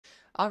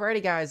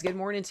Alrighty, guys. Good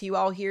morning to you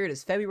all here. It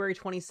is February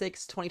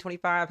 26th,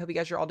 2025. Hope you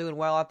guys are all doing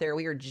well out there.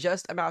 We are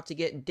just about to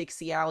get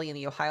Dixie Alley and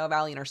the Ohio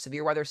Valley in our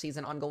severe weather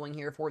season ongoing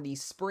here for the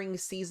spring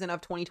season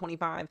of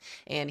 2025.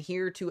 And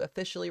here to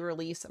officially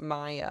release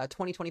my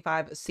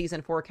 2025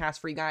 season forecast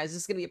for you guys.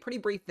 This is going to be a pretty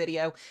brief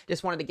video.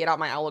 Just wanted to get out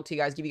my outlook to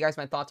you guys, give you guys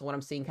my thoughts on what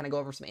I'm seeing, kind of go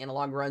over some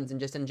analog runs, and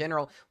just in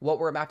general, what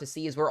we're about to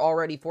see is we're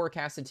already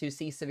forecasted to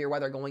see severe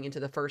weather going into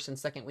the first and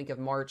second week of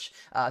March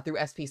through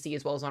SPC,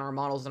 as well as on our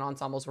models and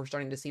ensembles. We're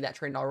starting to see that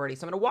trend already.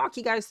 So I'm going to walk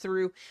you guys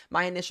through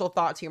my initial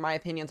thoughts here, my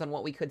opinions on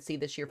what we could see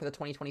this year for the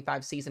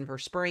 2025 season for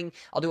spring.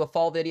 I'll do a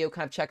fall video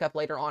kind of check up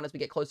later on as we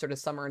get closer to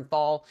summer and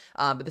fall.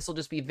 But this will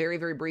just be very,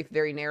 very brief,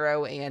 very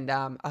narrow, and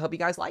I hope you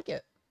guys like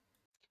it.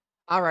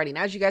 Alrighty, and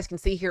as you guys can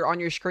see here on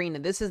your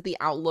screen, this is the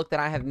outlook that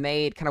I have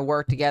made, kind of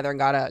worked together and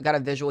got a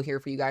visual here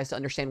for you guys to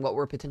understand what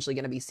we're potentially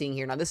going to be seeing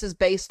here. Now, this is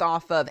based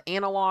off of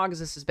analogs.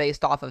 This is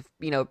based off of,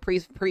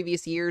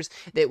 previous years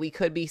that we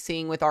could be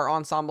seeing with our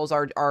ensembles,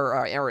 our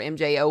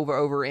MJ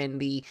over in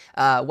the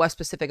West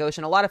Pacific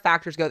Ocean. A lot of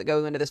factors that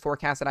go into this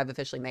forecast that I've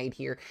officially made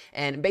here.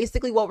 And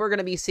basically what we're going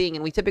to be seeing,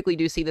 and we typically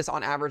do see this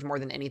on average more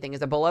than anything,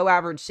 is a below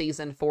average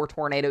season for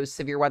tornadoes,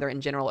 severe weather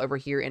in general over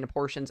here in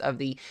portions of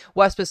the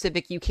West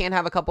Pacific. You can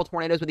have a couple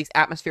tornadoes with these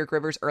atmospheric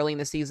rivers early in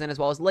the season, as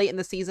well as late in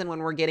the season when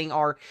we're getting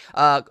our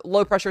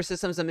low pressure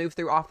systems to move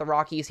through off the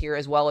Rockies here,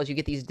 as well as you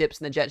get these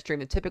dips in the jet stream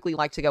that typically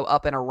like to go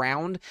up and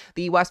around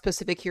the West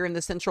Pacific here in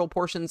the central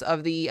portions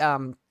of the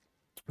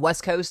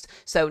West Coast.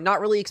 So not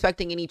really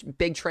expecting any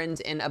big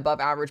trends in above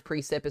average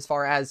precip as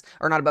far as,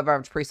 or not above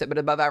average precip, but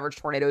above average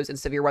tornadoes and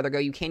severe weather go.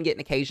 You can get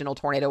an occasional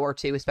tornado or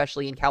two,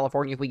 especially in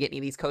California if we get any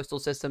of these coastal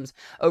systems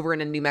over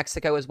in New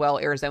Mexico as well,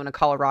 Arizona,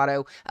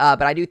 Colorado.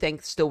 But I do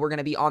think still we're going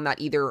to be on that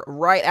either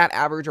right at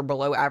average or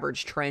below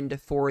average trend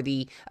for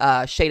the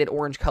shaded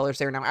orange colors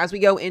there. Now, as we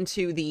go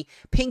into the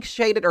pink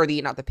shaded, or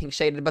not the pink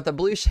shaded, but the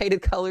blue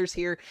shaded colors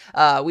here,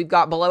 we've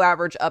got below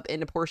average up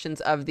into portions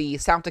of the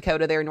South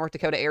Dakota there, North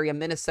Dakota area,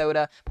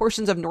 Minnesota,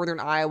 portions of northern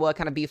Iowa,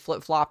 kind of be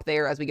flip-flop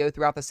there as we go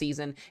throughout the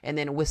season, and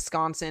then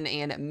Wisconsin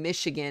and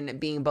Michigan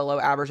being below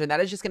average, and that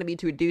is just going to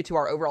be due to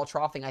our overall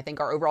troughing. I think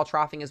our overall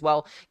troughing as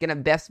well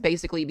going to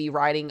basically be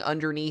riding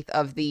underneath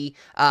of the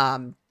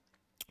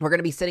we're going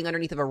to be sitting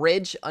underneath of a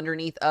ridge,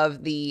 underneath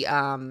of the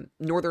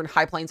northern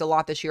high plains a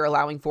lot this year,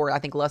 allowing for, I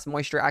think, less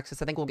moisture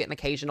access. I think we'll get an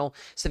occasional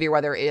severe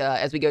weather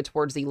as we go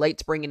towards the late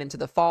spring and into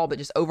the fall, but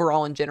just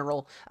overall in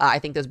general, I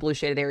think those blue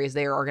shaded areas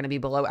there are going to be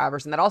below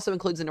average. And that also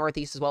includes the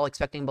Northeast as well,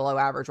 expecting below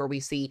average, where we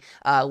see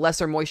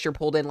lesser moisture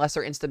pulled in,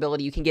 lesser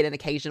instability. You can get an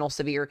occasional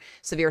severe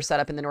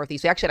setup in the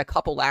Northeast. We actually had a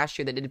couple last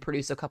year that did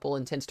produce a couple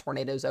intense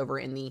tornadoes over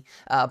in the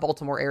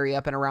Baltimore area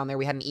up and around there.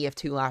 We had an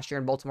EF2 last year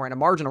in Baltimore in a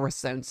marginal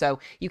risk zone. So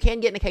you can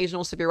get an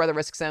occasional severe weather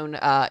risk zone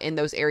in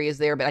those areas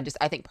there, but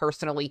I think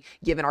personally,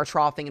 given our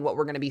troughing and what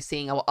we're going to be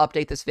seeing, I will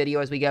update this video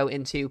as we go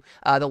into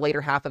the later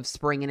half of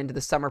spring and into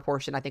the summer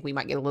portion. I think we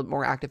might get a little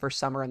more active for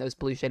summer in those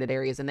blue shaded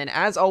areas. And then,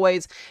 as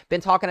always,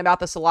 been talking about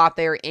this a lot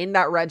there in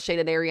that red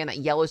shaded area and that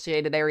yellow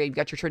shaded area. You've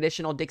got your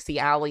traditional Dixie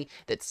Alley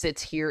that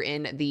sits here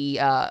in the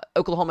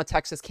Oklahoma,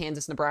 Texas,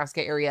 Kansas,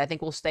 Nebraska area. I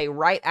think we'll stay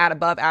right at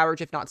above average,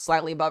 if not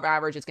slightly above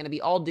average. It's going to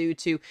be all due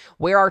to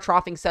where our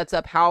troughing sets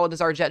up. How does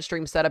our jet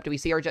stream set up? Do we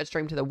see our jet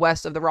stream to the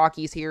west of the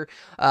Rockies here,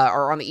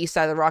 or on the east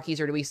side of the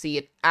Rockies, or do we see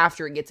it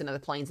after it gets into the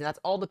plains? And that's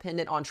all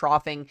dependent on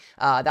troughing.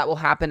 That will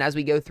happen as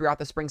we go throughout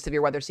the spring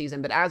severe weather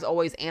season. But as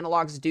always,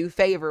 analogs do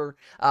favor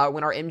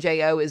when our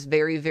MJO is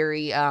very,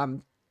 very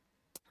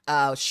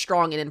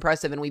strong and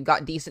impressive, and we've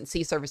got decent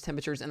sea surface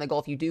temperatures in the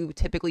Gulf. You do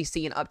typically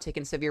see an uptick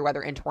in severe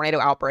weather and tornado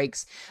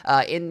outbreaks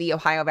in the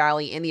Ohio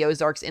Valley, in the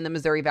Ozarks, in the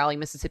Missouri Valley,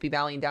 Mississippi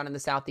Valley, and down in the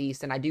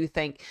Southeast. And I do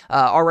think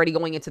already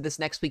going into this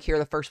next week here,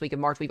 the first week of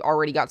March, we've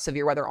already got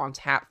severe weather on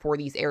tap for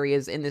these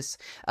areas in this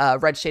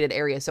red shaded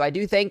area. So I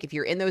do think if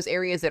you're in those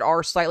areas that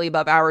are slightly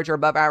above average or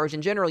above average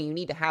in general, you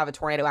need to have a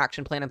tornado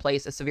action plan in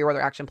place, a severe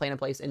weather action plan in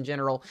place in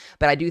general.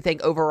 But I do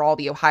think overall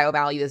the Ohio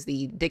Valley, as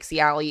the Dixie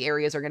Alley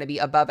areas, are going to be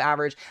above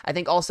average. I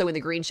think also in the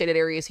green shaded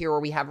areas here, where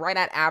we have right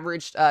at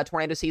average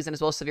tornado season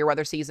as well as severe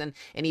weather season,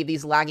 any of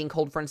these lagging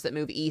cold fronts that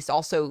move east.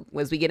 Also,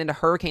 as we get into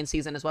hurricane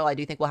season as well, I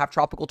do think we'll have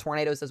tropical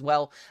tornadoes as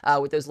well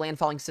with those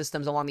landfalling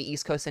systems along the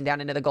east coast and down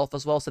into the Gulf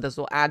as well. So this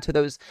will add to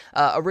those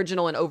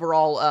original and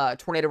overall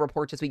tornado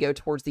reports as we go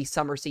towards the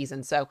summer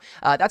season. So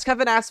that's kind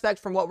of an aspect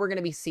from what we're going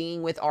to be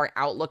seeing with our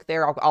outlook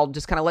there. I'll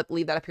just kind of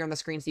leave that up here on the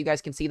screen so you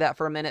guys can see that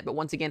for a minute. But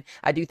once again,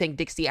 I do think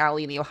Dixie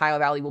Alley and the Ohio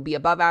Valley will be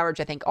above average.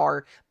 I think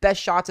our best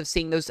shots of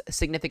seeing those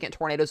significant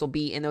tornadoes will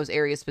be in those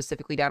areas,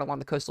 specifically down along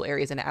the coastal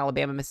areas into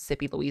Alabama,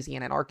 Mississippi,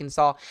 Louisiana, and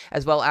Arkansas,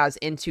 as well as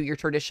into your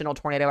traditional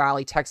tornado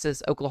alley,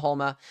 Texas,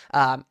 Oklahoma,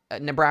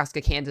 Nebraska,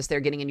 Kansas.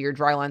 They're getting into your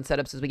dry line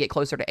setups as we get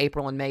closer to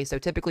April and May. So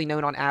typically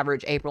known on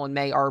average, April and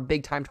May are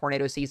big time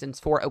tornado seasons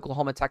for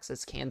Oklahoma,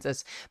 Texas,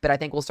 Kansas. But I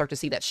think we'll start to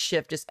see that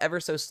shift just ever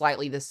so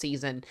slightly this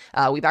season.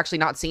 We've actually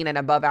not seen an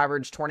above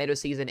average tornado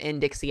season in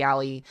Dixie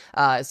Alley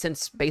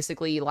since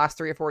basically the last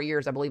 3 or 4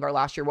 years. I believe our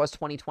last year was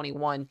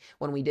 2021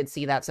 when we did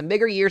see that. Some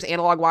bigger years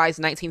analog wise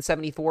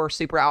 1974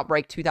 super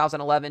outbreak,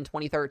 2011,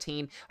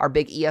 2013, our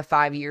big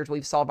EF5 years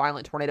we've saw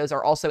violent tornadoes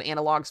are also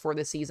analogs for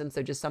this season.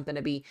 So just something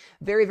to be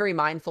very, very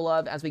mindful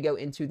of as we go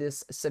into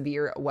this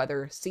severe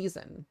weather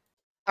season.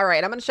 All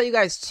right, I'm going to show you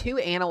guys two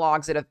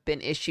analogs that have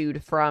been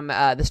issued from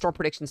the Storm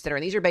Prediction Center,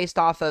 and these are based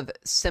off of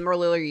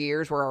similar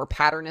years where our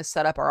pattern is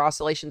set up, our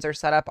oscillations are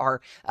set up,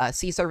 our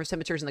sea surface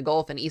temperatures in the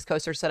Gulf and East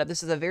Coast are set up.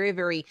 This is a very,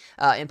 very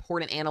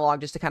important analog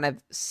just to kind of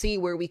see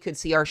where we could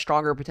see our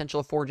stronger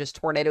potential for just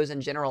tornadoes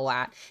in general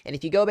at. And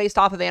if you go based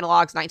off of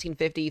analogs,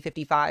 1950,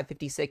 55,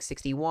 56,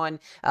 61,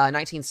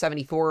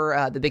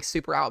 1974, the big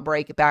super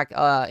outbreak back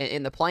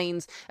in the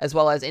plains, as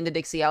well as into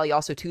Dixie Alley,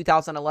 also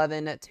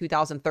 2011,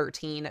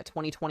 2013,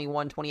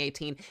 2021,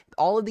 2018,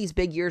 all of these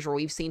big years where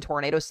we've seen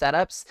tornado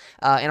setups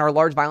and our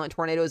large violent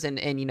tornadoes and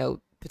you know,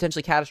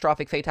 potentially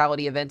catastrophic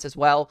fatality events as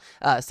well.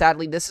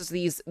 Sadly, this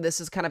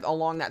is kind of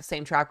along that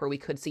same track where we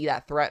could see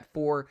that threat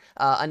for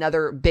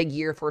another big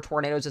year for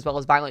tornadoes as well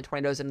as violent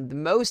tornadoes. And the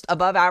most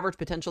above average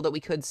potential that we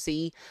could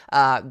see,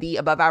 the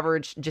above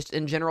average just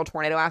in general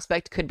tornado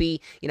aspect could be,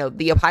 you know,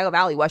 the Ohio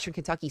Valley, Western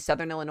Kentucky,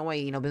 Southern Illinois,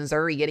 you know,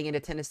 Missouri getting into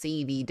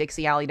Tennessee, the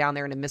Dixie Alley down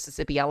there into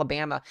Mississippi,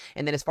 Alabama,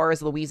 and then as far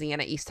as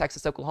Louisiana, East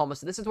Texas, Oklahoma.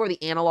 So this is where the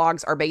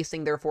analogs are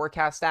basing their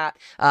forecast at,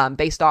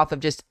 based off of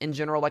just in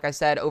general, like I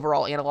said,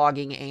 overall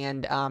analoging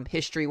and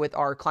history with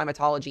our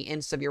climatology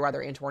in severe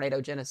weather and tornado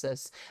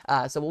genesis.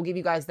 So we'll give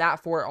you guys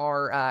that for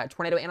our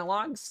tornado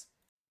analogs.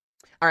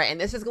 All right,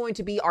 and this is going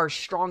to be our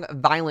strong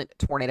violent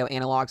tornado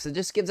analog. So it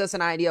just gives us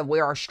an idea of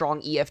where our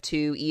strong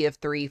EF2,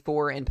 EF3,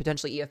 4, and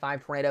potentially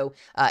EF5 tornado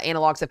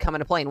analogs have come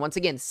into play. And once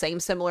again, same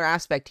similar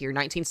aspect here,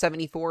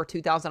 1974,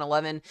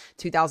 2011,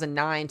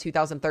 2009,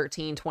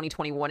 2013,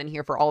 2021 in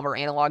here for all of our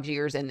analog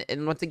years. And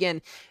once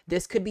again,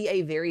 this could be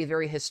a very,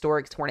 very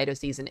historic tornado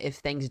season if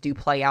things do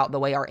play out the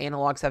way our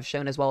analogs have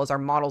shown, as well as our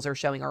models are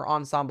showing, our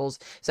ensembles.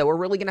 So we're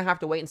really going to have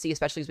to wait and see,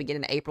 especially as we get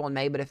into April and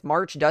May. But if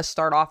March does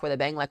start off with a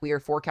bang like we are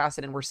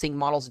forecasted and we're seeing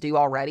models do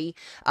already.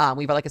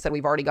 Like I said,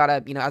 we've already got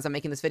a, you know, as I'm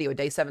making this video, a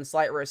day 7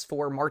 slight risk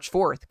for March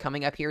 4th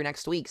coming up here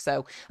next week.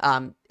 So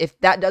if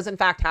that does in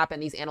fact happen,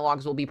 these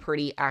analogs will be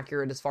pretty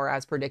accurate as far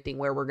as predicting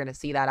where we're going to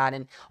see that at.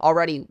 And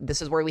already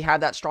this is where we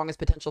have that strongest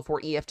potential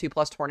for EF2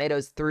 plus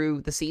tornadoes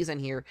through the season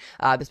here.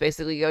 This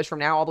basically goes from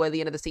now all the way to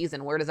the end of the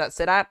season. Where does that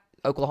sit at?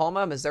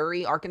 Oklahoma,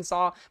 Missouri,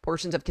 Arkansas,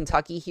 portions of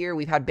Kentucky here.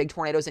 We've had big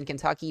tornadoes in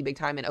Kentucky, big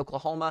time in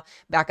Oklahoma,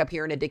 back up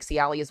here into Dixie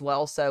Alley as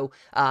well. So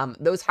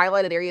those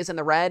highlighted areas in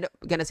the red,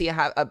 going to see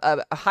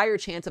a higher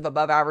chance of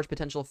above average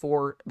potential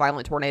for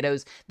violent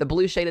tornadoes. The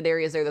blue shaded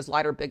areas there, those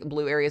lighter big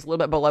blue areas, a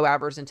little bit below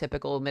average in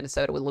typical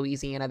Minnesota with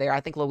Louisiana there. I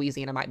think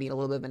Louisiana might be a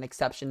little bit of an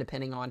exception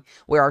depending on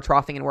where our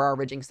troughing and where our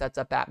ridging sets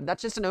up at. But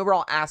that's just an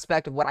overall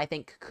aspect of what I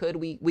think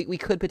we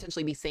could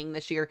potentially be seeing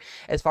this year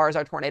as far as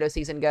our tornado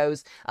season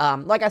goes.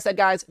 Like I said,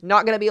 guys,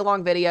 not going to be a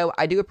long video.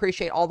 I do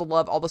appreciate all the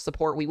love, all the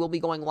support. We will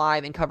be going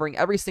live and covering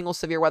every single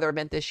severe weather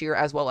event this year,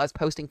 as well as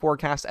posting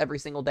forecasts every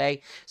single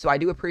day. So I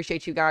do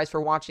appreciate you guys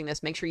for watching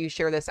this. Make sure you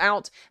share this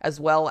out,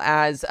 as well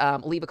as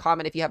leave a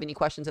comment if you have any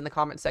questions in the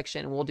comment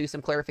section. We'll do some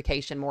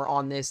clarification more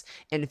on this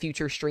in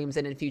future streams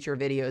and in future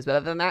videos. But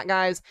other than that,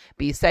 guys,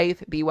 be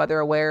safe, be weather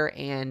aware,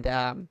 and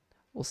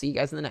we'll see you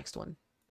guys in the next one.